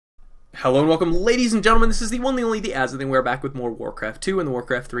Hello and welcome, ladies and gentlemen. This is the one and only the Azothan. We're back with more Warcraft 2 and the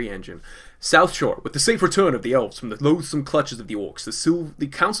Warcraft 3 engine. South Shore, with the safe return of the elves from the loathsome clutches of the orcs, the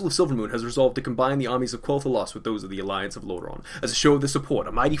Council of Silvermoon has resolved to combine the armies of Quel'Thalas with those of the Alliance of Lordaeron. As a show of their support,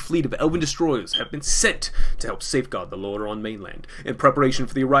 a mighty fleet of elven destroyers have been sent to help safeguard the Lordaeron mainland. In preparation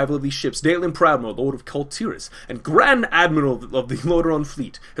for the arrival of these ships, Dalen Proudmoore, Lord of Kultiras, and Grand Admiral of the Lordaeron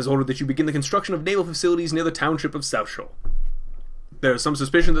fleet, has ordered that you begin the construction of naval facilities near the township of South Shore. There is some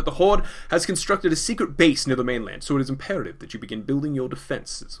suspicion that the Horde has constructed a secret base near the mainland, so it is imperative that you begin building your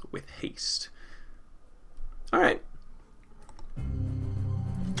defenses with haste. Alright.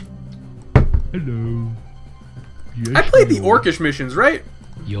 Hello. Yes, I played the Orcish missions, right?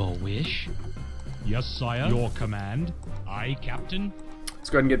 Your wish? Yes, sire. Your command? Aye, captain. Let's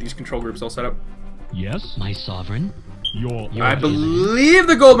go ahead and get these control groups all set up. Yes. My sovereign? Your I believe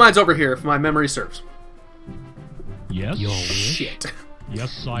the gold mine's over here, if my memory serves. Yes. Your wish? Shit. Yes,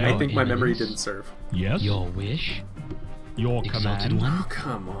 sire. I think my memory Eminence? didn't serve. Yes. Your wish? Your Exalted command? one? Oh,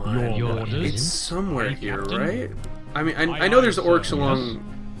 come on. Your orders? It's Eminence? somewhere Aye, here, Captain. right? I mean, I Aye, know there's aye, orcs sir,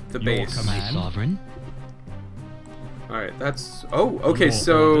 along the Your base. command. My sovereign? Alright, that's... Oh, okay, Your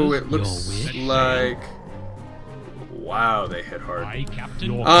so orders? it looks Your wish? like... Wow, they hit hard. Aye, captain.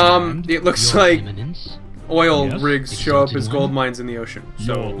 Your command? It looks Your like Eminence? oil Yes. rigs show up as Exalted gold one? mines in the ocean.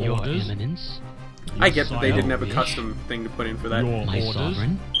 So, Your Your orders? Eminence? I Yes, get that they sire. didn't have a Wish? custom thing to put in for that. Your My orders?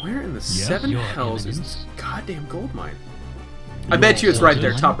 sovereign? Where in the seven Your hells is Eminence? this goddamn gold mine? I Your bet you it's right Exalted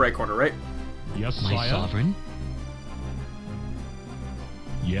there, one? top right corner, right? Yes, My sire. sovereign?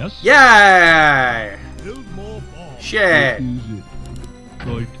 Yes. Yay! Build more bombs. Shit!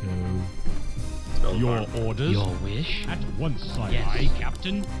 Righto. Spell the Your farm. orders? Your wish? At once, sire. Yes. Aye,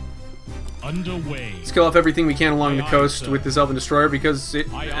 captain. Underway. Let's kill off everything we can along the Aye, aye, coast sir. with this Elven Destroyer because it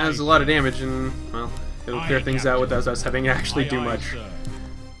Aye, has aye, a lot of sir. damage and, well, it'll Aye, clear things out Captain. without us having to actually do Aye, much. sir.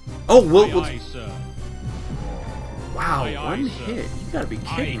 Oh, Aye, we'll aye, sir. wow, Aye, aye, one sir. hit. You gotta be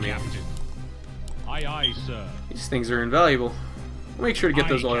Aye, kidding me. captain. Aye, aye, sir. These things are invaluable. We'll make sure to get Aye,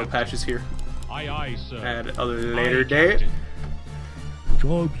 those oil Captain. patches here Aye, aye, sir. at a Aye, later date. captain.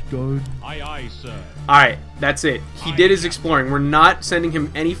 Job's done. Aye, aye, sir. Alright, that's it. He Aye, did his Captain. exploring. We're not sending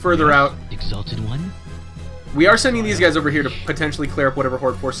him any further Yes. out. Exalted one? We are sending these guys over here to potentially clear up whatever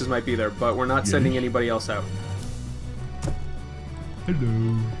Horde forces might be there, but we're not sending anybody else out.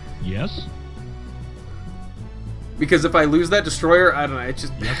 Hello. Yes. Because if I lose that destroyer, I don't know, it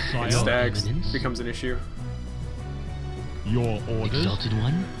just Yes, sire. it stacks, Eminence. becomes an issue. Your orders? Exalted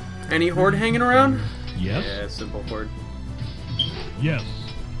one? Any Horde hanging around? Yes. Yeah, simple Horde. Yes.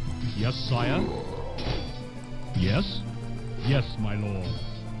 Yes, sire. Yes. Yes, my lord.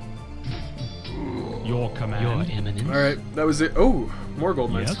 Your Your command? Eminence? Alright, that was it. Oh, more gold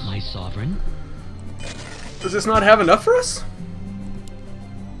mines. Yes. My sovereign? Does this not have enough for us?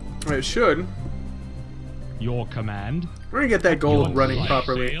 It should. Your command? We're gonna get that gold Your running sire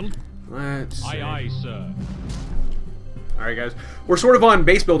properly. sailed? Let's see. Aye, aye, sir. Alright guys, we're sort of on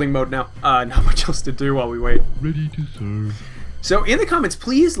base building mode now. Not much else to do while we wait. Ready to serve. So in the comments,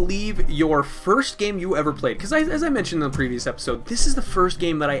 please leave your first game you ever played. Because as I mentioned in the previous episode, this is the first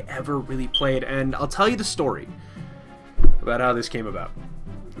game that I ever really played. And I'll tell you the story about how this came about.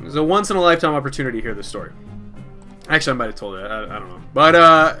 It was a once-in-a-lifetime opportunity to hear this story. Actually, I might have told it. I don't know.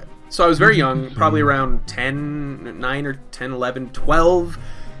 But, so I was very young, probably around 9 or 10, 11, 12.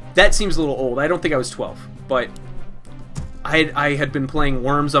 That seems a little old. I don't think I was 12. But I had been playing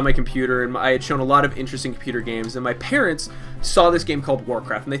Worms on my computer, and I had shown a lot of interesting computer games, and my parents saw this game called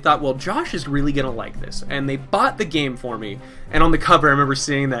Warcraft, and they thought, well, Josh is really going to like this. And they bought the game for me, and on the cover, I remember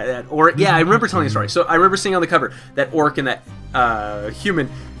seeing that orc. Yeah, I remember telling the story. So I remember seeing on the cover that orc and that human,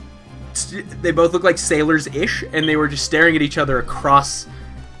 they both look like sailors-ish, and they were just staring at each other across,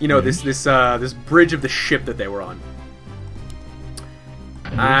 you know, this bridge of the ship that they were on.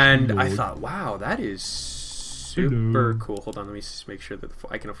 And I thought, wow, that is super cool. Hold on, let me just make sure that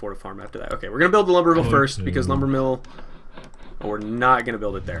I can afford a farm after that. Okay, we're going to build the lumber mill first, because lumber mill... Oh, we're not going to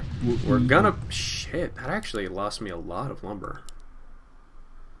build it there. We're going to... Shit, that actually lost me a lot of lumber.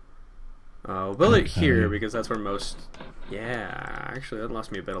 We'll build it here, because that's where most... Yeah, actually, that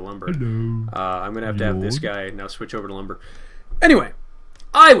lost me a bit of lumber. Hello. I'm going to have this guy now switch over to lumber. Anyway,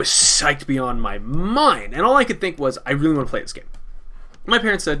 I was psyched beyond my mind, and all I could think was, I really want to play this game. My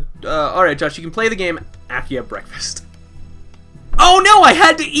parents said, alright, Josh, you can play the game after you have breakfast. Oh no, I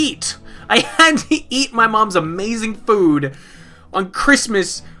had to eat! I had to eat my mom's amazing food on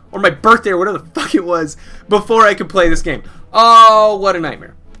Christmas, or my birthday, or whatever the fuck it was, before I could play this game. Oh, what a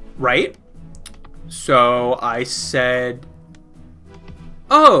nightmare. Right? So I said,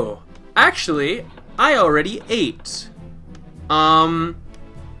 oh, actually, I already ate.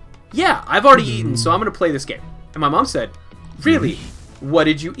 yeah, I've already eaten, so I'm going to play this game. And my mom said, really? What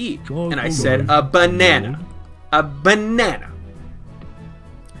did you eat? And I said, a banana. A banana.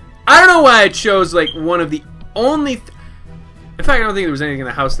 I don't know why I chose, like, one of the only... In fact, I don't think there was anything in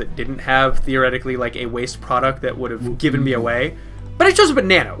the house that didn't have, theoretically, like, a waste product that would have given me away. But I chose a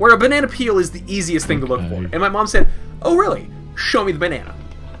banana, where a banana peel is the easiest thing to look for. And my mom said, oh, really? Show me the banana.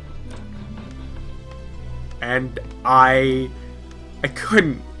 And I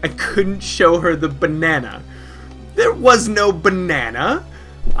couldn't show her the banana. There was no banana.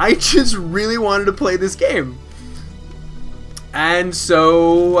 I just really wanted to play this game. And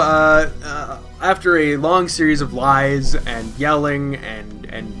so, after a long series of lies and yelling and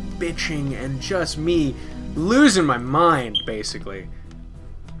bitching and just me losing my mind, basically,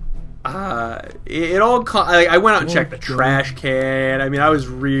 it all... I went out and checked the trash can. I mean, I was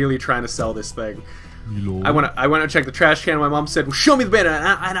really trying to sell this thing. I went out and checked the trash can, and my mom said, well, show me the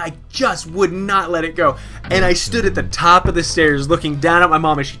banana, and I just would not let it go. And I stood at the top of the stairs looking down at my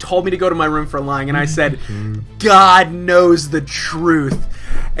mom as she told me to go to my room for lying, and I said, God knows the truth.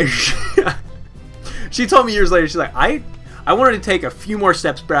 And she told me years later, she's like, I wanted to take a few more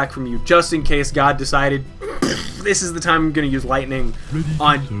steps back from you just in case God decided this is the time I'm going to use lightning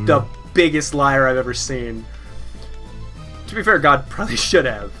on the biggest liar I've ever seen. To be fair, God probably should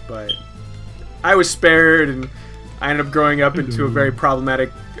have, but... I was spared, and I ended up growing up into a very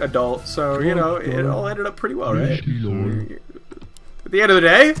problematic adult, so, you know, it all ended up pretty well, right? At the end of the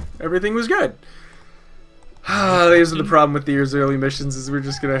day, everything was good. These are the problem with the year's early missions, is we're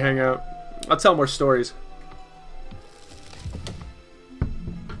just gonna hang out. I'll tell more stories.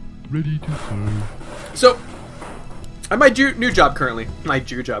 Ready to serve. So, at my new job currently. My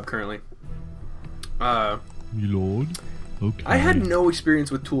Jew job currently. My lord. Okay. I had no experience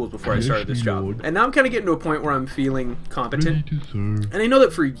with tools before I started this job, and now I'm kind of getting to a point where I'm feeling competent. And I know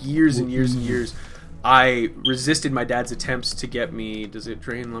that for years and years and years, I resisted my dad's attempts to get me... Does it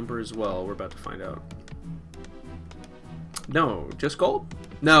drain lumber as well? We're about to find out. No, just gold?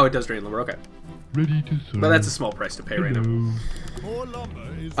 No, it does drain lumber. Okay. Ready to serve. But that's a small price to pay right now.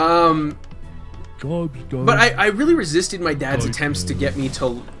 Job's done. But I really resisted my dad's attempts to get me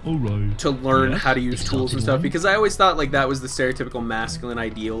to learn how to use tools and stuff, because I always thought like that was the stereotypical masculine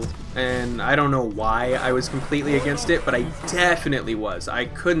ideal, and I don't know why I was completely against it, but I definitely was. I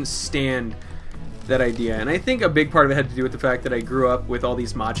couldn't stand that idea, and I think a big part of it had to do with the fact that I grew up with all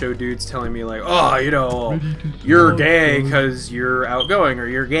these macho dudes telling me like, oh, you know, you're gay because you're outgoing, or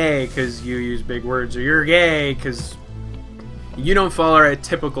you're gay because you use big words, or you're gay because you don't follow a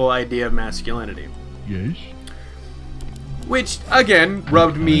typical idea of masculinity. Yes. Which, again,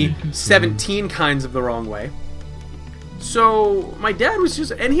 rubbed me 17 kinds of the wrong way. So, my dad was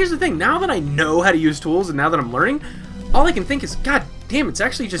just... And here's the thing, now that I know how to use tools and now that I'm learning, all I can think is, God damn, it's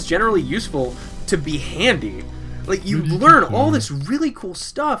actually just generally useful to be handy. Like, you learn all this really cool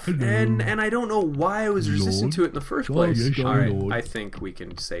stuff, and I don't know why I was resistant to it in the first place. Alright, I think we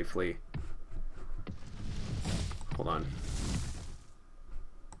can safely... Hold on.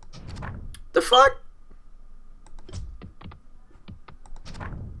 The fuck?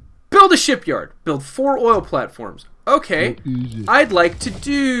 Build a shipyard. Build 4 oil platforms. Okay. I'd like to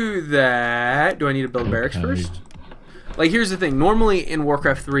do that. Do I need to build barracks first? Like, here's the thing. Normally in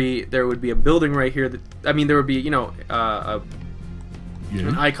Warcraft 3, there would be a building right here that... I mean, there would be, you know,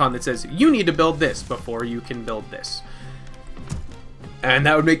 an icon that says, you need to build this before you can build this. And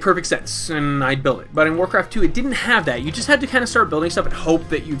that would make perfect sense, and I'd build it. But in Warcraft 2, it didn't have that. You just had to kind of start building stuff and hope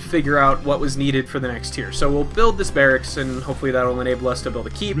that you'd figure out what was needed for the next tier. So we'll build this barracks, and hopefully that'll enable us to build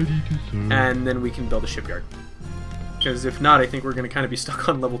a keep, and then we can build a shipyard. Because if not, I think we're going to kind of be stuck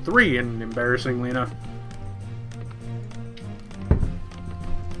on level 3, and embarrassingly enough,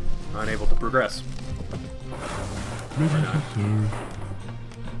 unable to progress.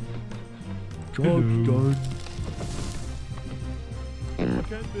 Job's done. You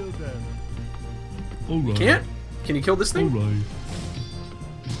can't build them. You can't? Can you kill this thing?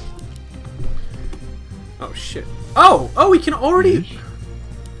 Oh shit. Oh, we can already...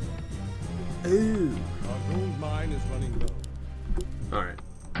 Ooh. Our gold mine is running low. Alright.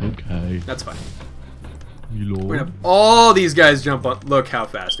 Okay. That's fine. My lord. We're gonna have all these guys jump on. Look how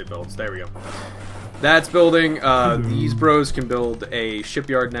fast it builds. There we go. That's building. These bros can build a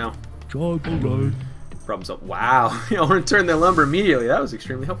shipyard now. Job's done. Problem solved. Wow. I'll return the lumber immediately. That was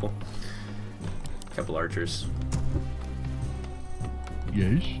extremely helpful. Couple archers.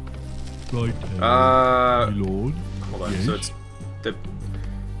 Yes. Right. My lord. Hold on. Yes. So it's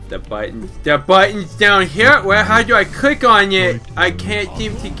the button. The button's down here. Where? How do I click on it? I can't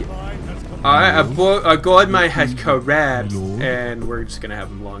seem to get. Mine has come I got my head correct, Lord. and we're just gonna have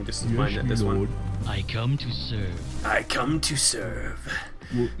him long distance mine at this one. I come to serve. I come to serve.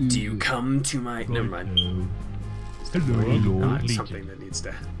 What is Do you it? come to my... Never mind. Hello, my lord. Not something that needs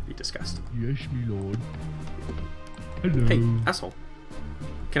to be discussed. Yes, my lord. Hello. Hey, asshole.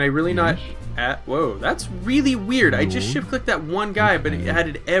 Can I really not... Whoa, that's really weird. I just Lord. shift-clicked that one guy, but it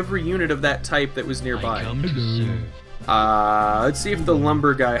added every unit of that type that was I nearby. come to serve. Let's see if the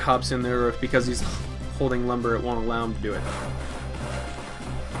lumber guy hops in there, or if because he's holding lumber it won't allow him to do it.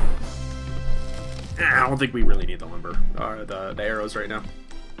 I don't think we really need the lumber, or the arrows right now.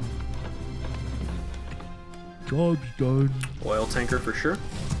 Job's done. Oil tanker for sure.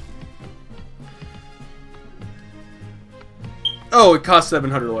 Oh, it costs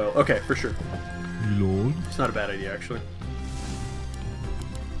 700 oil. Okay, for sure. My lord. It's not a bad idea, actually.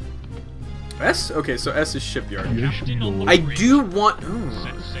 S? Okay, so S is shipyard. Yes, my lord. I do want... Ooh.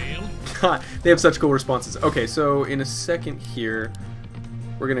 Set sail. God, they have such cool responses. Okay, so in a second here,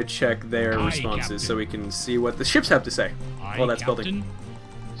 we're going to check their Aye, responses Captain. so we can see what the ships have to say while that's building.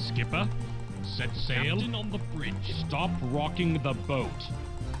 Skipper, set sail. Captain on the bridge. Stop rocking the boat.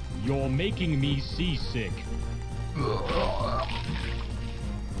 You're making me seasick. Ugh.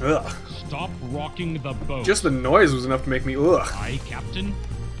 Stop rocking the boat. Just the noise was enough to make me ugh. Aye, Captain.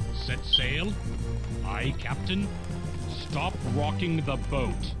 Set sail. Aye, Captain. Stop rocking the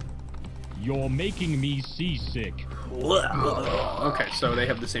boat. You're making me seasick. Okay, so they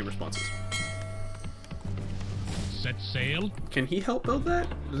have the same responses. Set sail. Can he help build that?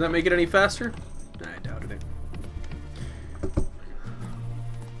 Does that make it any faster? I doubted it.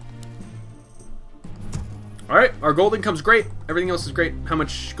 Alright, our gold income's great. Everything else is great. How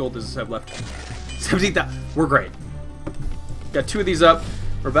much gold does this have left? 17,000. We're great. Got 2 of these up.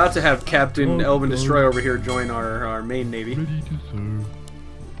 We're about to have Captain Elven Destroyer over here join our main navy. Ready to serve.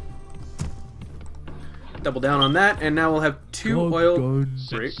 Double down on that, and now we'll have 2 Job's oil... done.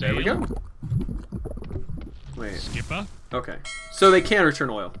 Great, there we go. Wait, Skipper. okay. So they can return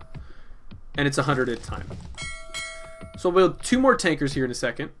oil. And it's 100 at a time. So we'll build 2 more tankers here in a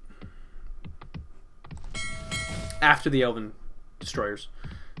second. After the Elven Destroyers.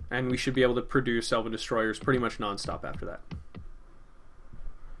 And we should be able to produce Elven Destroyers pretty much non-stop after that.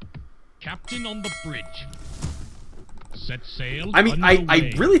 Captain on the bridge. Set sail. I mean, I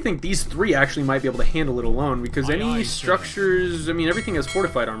underway. really think these 3 actually might be able to handle it alone, because Aye, any aye, sir. structures... I mean, everything has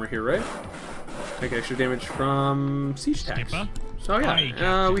fortified armor here, right? Take extra damage from siege attacks. Skipper. So Aye, yeah,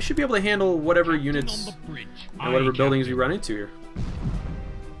 Captain. we should be able to handle whatever Captain units on the bridge. and whatever Aye, buildings we Captain. run into here.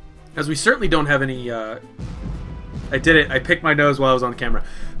 As we certainly don't have any... I did it. I picked my nose while I was on camera.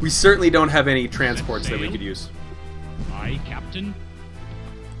 We certainly don't have any transports that we sail. could use. Aye, Captain.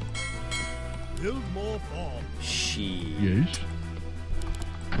 Build more farms. She. Yes.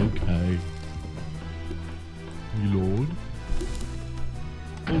 Okay. My lord.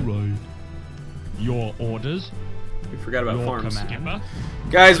 Alright. Your orders. We forgot about Your farms. command. Skipper.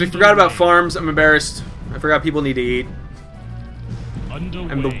 Guys, we forgot about farms. I'm embarrassed. I forgot people need to eat. Underway.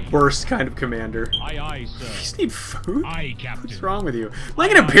 I'm the worst kind of commander. Aye, aye, sir. You just need food? Aye, Captain. What's wrong with you? I'm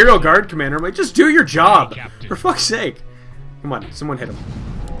like an Imperial Guard commander. I'm like, just do your job. Aye, Captain. For fuck's sake. Come on, someone hit him.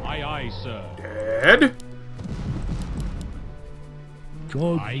 Aye, aye, sir. Dead?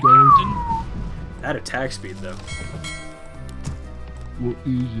 Job's Aye, done. Captain. That attack speed, though. What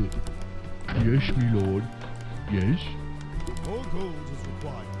is it? Yes, my lord. Yes. More gold is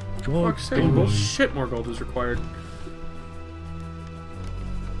required. Fuck's Job's sake. done. Bullshit, more gold is required.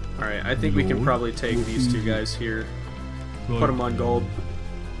 Alright, I think we can Lord, probably take what these is 2 it? guys here. Right Put them on now. gold.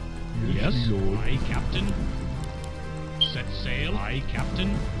 Yes. my lord. Aye, Captain. Set sail. Aye, Captain.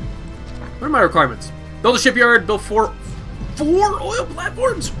 What are my requirements? Build a shipyard, build 4 oil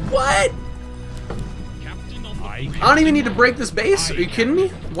platforms? What? Captain on the I don't even need to break this base? Are you kidding me?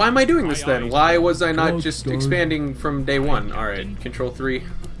 Why am I doing this then? Why was I not just expanding from day 1? Alright, control 3.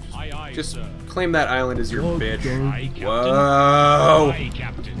 Aye, aye, Just sir. claim that island as your Job's bitch. done. Aye, Captain. Whoa! Aye,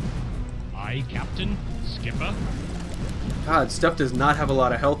 Captain. Aye, Captain. Skipper. God, stuff does not have a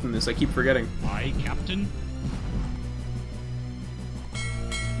lot of health in this. I keep forgetting. Aye, Captain.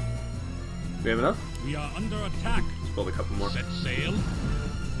 Do we have enough? We are under attack. Let's build a couple more. Set sail.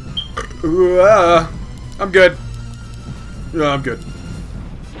 I'm good. Yeah, I'm good.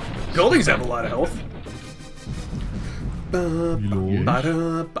 Buildings have a lot of health.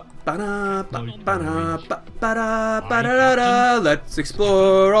 Let's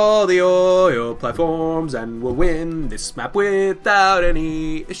explore all the oil platforms and we'll win this map without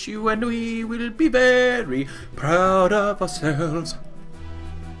any issue, and we will be very proud of ourselves.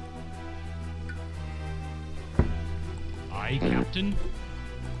 Aye, Captain.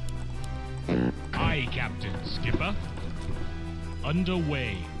 Aye, Captain. Skipper.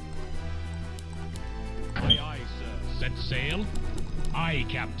 Underway. Aye, aye, sir. Set sail. Aye,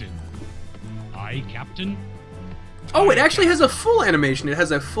 Captain. Aye, Captain. Oh, it actually has a full animation. It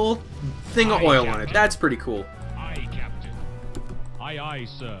has a full thing of Aye, oil on it. Captain. That's pretty cool. Aye, Captain. Aye, aye,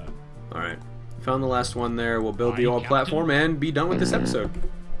 sir. Alright. Found the last one there. We'll build the Aye, oil Captain. platform and be done with this episode.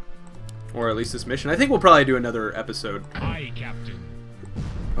 Or at least this mission. I think we'll probably do another episode. Aye, Captain.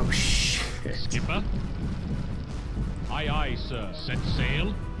 Oh, shit. Skipper. Aye, aye, sir. Set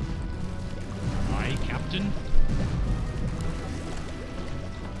sail. Aye, Captain.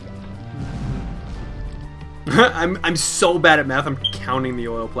 I'm so bad at math, I'm counting the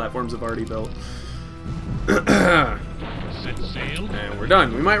oil platforms I've already built. Set sail. And we're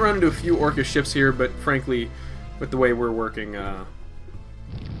done. We might run into a few Orca ships here, but frankly, with the way we're working, I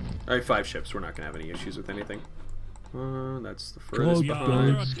have 5 ships. We're not going to have any issues with anything. That's the furthest Job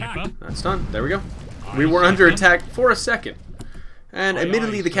behind. done. Skipper. That's done. There we go. We were under attack for a second. And Aye,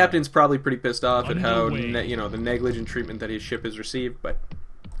 admittedly, aye, the sir. captain's probably pretty pissed off at how, Underway. you know, the negligent treatment that his ship has received, but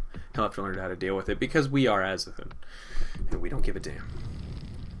he'll have to learn how to deal with it because we are Azothan, and we don't give a damn.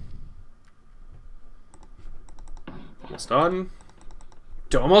 Almost done.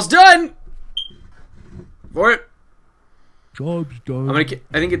 Almost done. For it. Job's done. I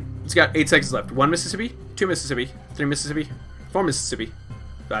think it's got 8 seconds left. 1 Mississippi, 2 Mississippi, 3 Mississippi, 4 Mississippi,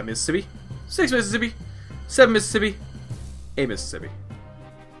 5 Mississippi, 6 Mississippi, 7 Mississippi, 8 Mississippi.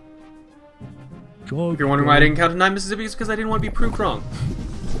 Job's If you're wondering why I didn't count to 9 Mississippi, it's because I didn't want to be proved wrong.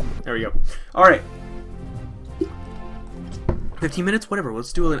 There we go. All right. 15 minutes, whatever.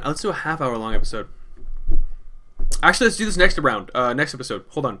 Let's do a half-hour long episode. Actually, let's do this next episode.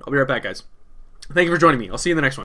 Hold on. I'll be right back, guys. Thank you for joining me. I'll see you in the next one.